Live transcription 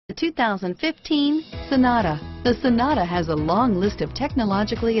The 2015 Sonata. The Sonata has a long list of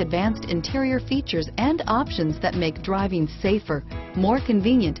technologically advanced interior features and options that make driving safer, more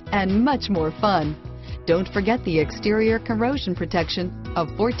convenient, and much more fun. Don't forget the exterior corrosion protection, a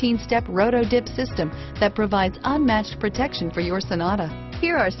 14-step roto-dip system that provides unmatched protection for your Sonata.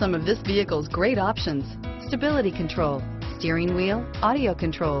 Here are some of this vehicle's great options: stability control, steering wheel audio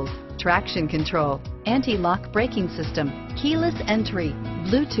controls, traction control, anti-lock braking system, keyless entry,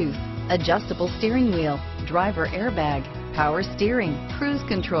 Bluetooth, adjustable steering wheel, driver airbag, power steering, cruise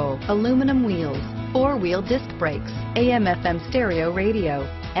control, aluminum wheels, four-wheel disc brakes, AM/FM stereo radio,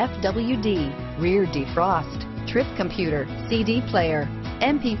 FWD, rear defrost, trip computer, CD player,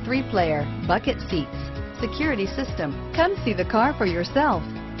 MP3 player, bucket seats, security system. Come see the car for yourself.